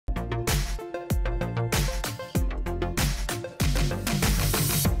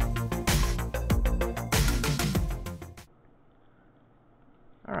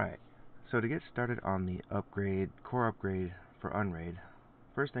So to get started on the core upgrade for unRAID,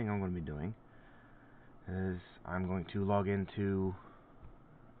 first thing I'm going to be doing is I'm going to log into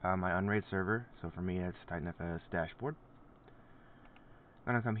my unRAID server. So for me, it's TitanFS dashboard.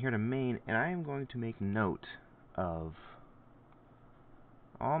 I'm going to come here to main, and I am going to make note of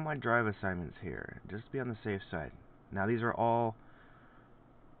all my drive assignments here, just to be on the safe side. Now these are all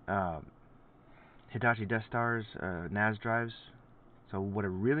Hitachi Desktars NAS drives. So what I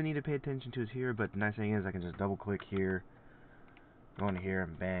really need to pay attention to is here, but the nice thing is I can just double click here, go into here,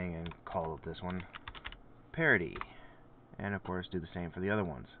 and bang, and call this one parity. And of course do the same for the other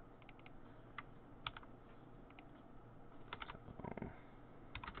ones. So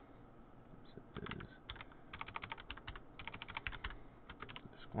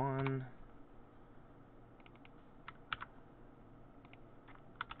this one.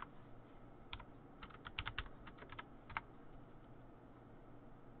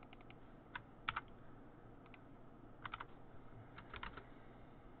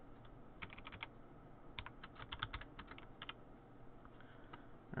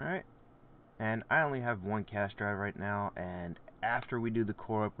 Alright, and I only have one cache drive right now, and after we do the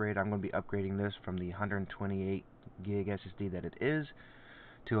core upgrade, I'm going to be upgrading this from the 128 gig SSD that it is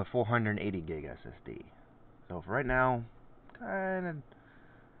to a 480 gig SSD. So for right now, kind of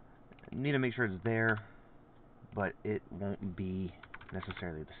need to make sure it's there, but it won't be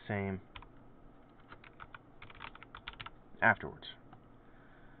necessarily the same afterwards.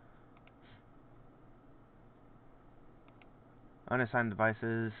 Unassigned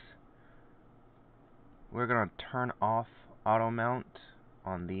devices, we're going to turn off auto mount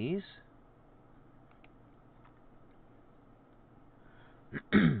on these.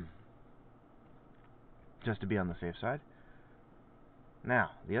 Just to be on the safe side.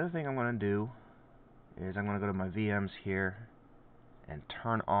 Now, the other thing I'm going to do is I'm going to go to my VMs here and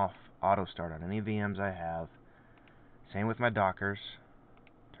turn off auto start on any VMs I have. Same with my Dockers.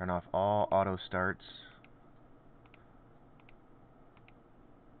 Turn off all auto starts.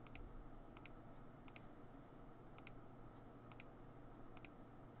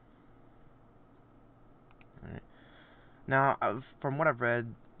 Alright. Now, from what I've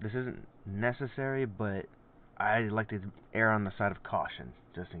read, this isn't necessary, but I like to err on the side of caution,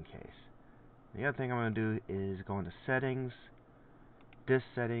 just in case. The other thing I'm going to do is go into settings, disk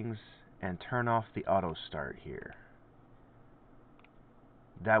settings, and turn off the auto start here.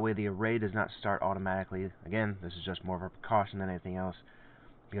 That way the array does not start automatically. Again, this is just more of a precaution than anything else,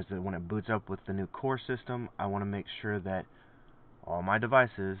 because when it boots up with the new core system, I want to make sure that all my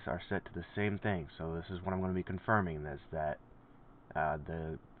devices are set to the same thing. So this is what I'm going to be confirming, is that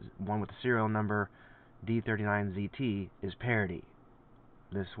the one with the serial number D39ZT is parity.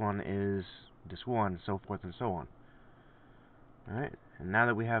 This one is this one, so forth and so on. Alright, and now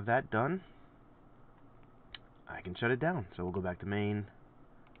that we have that done, I can shut it down. So we'll go back to main,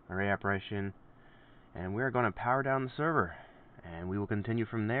 array operation, and we're going to power down the server, and we will continue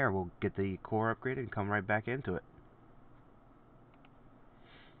from there. We'll get the core upgraded and come right back into it.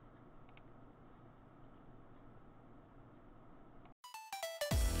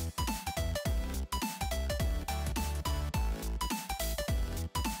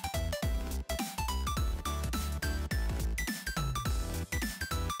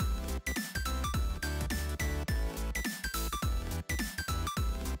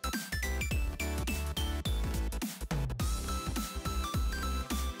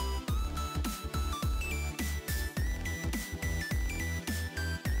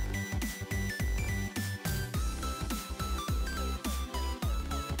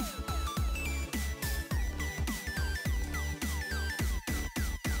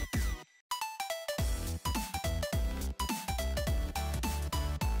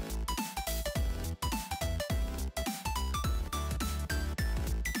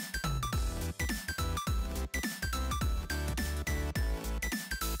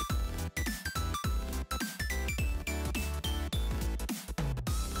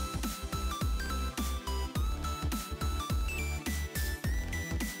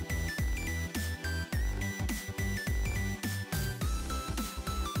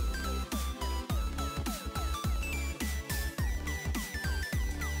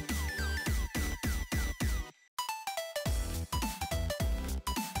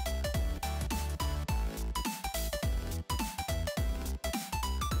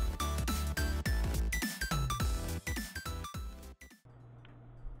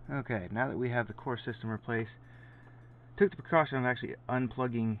 Okay, now that we have the core system replaced, took the precaution of actually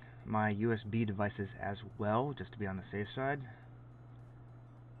unplugging my USB devices as well, just to be on the safe side.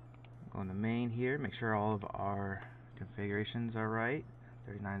 Go into main here, make sure all of our configurations are right.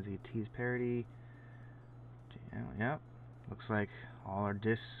 39ZT's parity. Yep. Looks like all our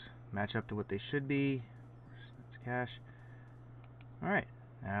disks match up to what they should be. That's cache. Alright,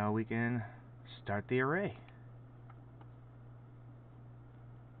 now we can start the array.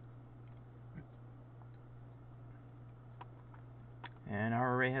 And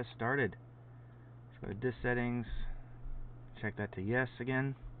our array has started. Let's go to disk settings. Check that to yes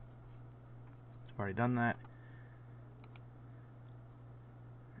again. I've already done that.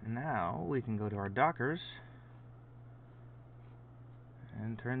 And now we can go to our Dockers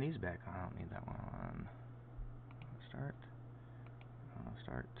and turn these back on. I don't need that one. Start.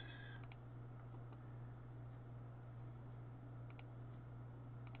 Start.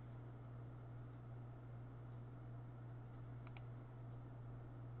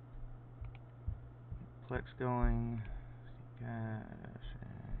 Plex going. Cache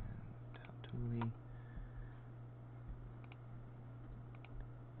and Tautuli.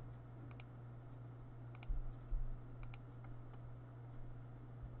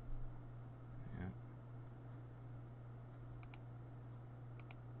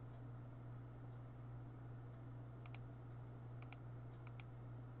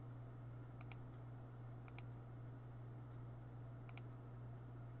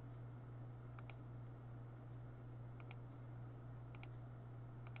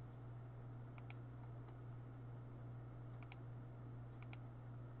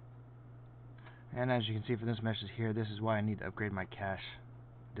 And as you can see from this message here, this is why I need to upgrade my cache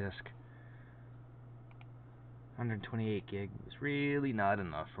disk. 128 gig was really not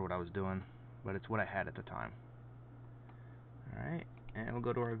enough for what I was doing, but it's what I had at the time. Alright, and we'll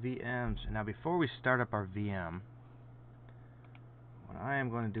go to our VMs. And now before we start up our VM, what I am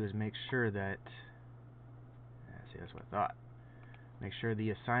going to do is make sure that, see, that's what I thought. Make sure the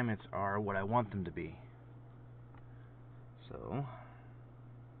assignments are what I want them to be. So,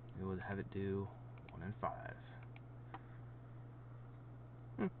 we will have it do 1 and 5.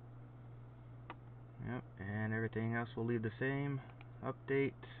 Yep, and everything else will leave the same.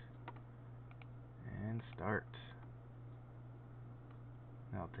 Update and start.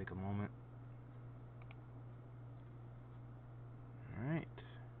 That'll take a moment. Alright.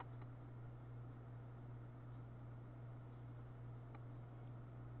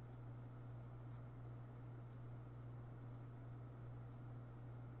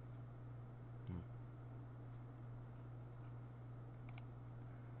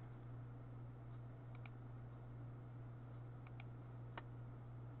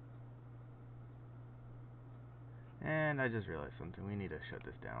 And I just realized something. We need to shut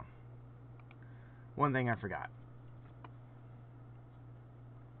this down. One thing I forgot.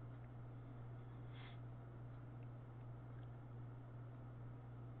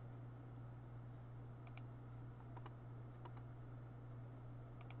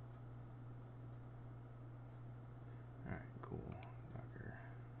 Alright, cool. Docker.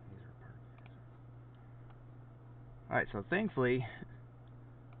 These are parts. Alright, so thankfully,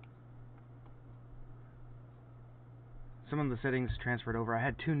 some of the settings transferred over. I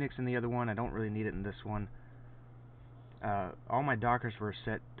had 2 NICs in the other one. I don't really need it in this one. All my Dockers were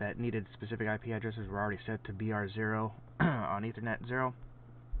set that needed specific IP addresses were already set to BR0 on Ethernet 0.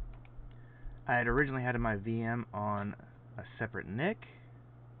 I had originally had my VM on a separate NIC.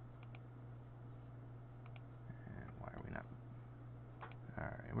 And why are we not?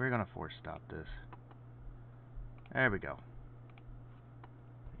 Alright, we're going to force stop this. There we go.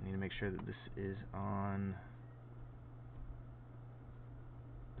 We need to make sure that this is on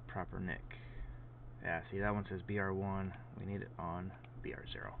the proper NIC. Yeah, see, that one says BR1. We need it on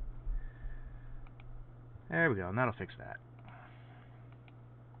BR0. There we go, and that'll fix that.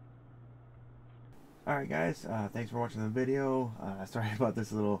 Alright guys, thanks for watching the video. Sorry about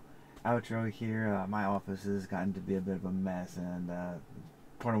this little outro here. My office has gotten to be a bit of a mess, and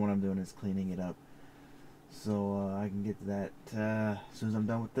part of what I'm doing is cleaning it up. So I can get to that as soon as I'm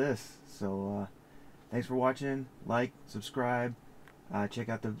done with this. So thanks for watching. Like, subscribe. Check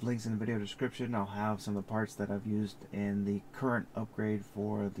out the links in the video description. I'll have some of the parts that I've used in the current upgrade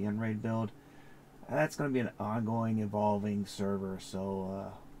for the unRAID build. That's going to be an ongoing, evolving server,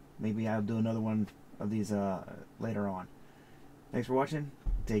 so maybe I'll do another one of these later on. Thanks for watching.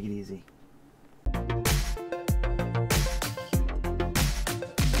 Take it easy.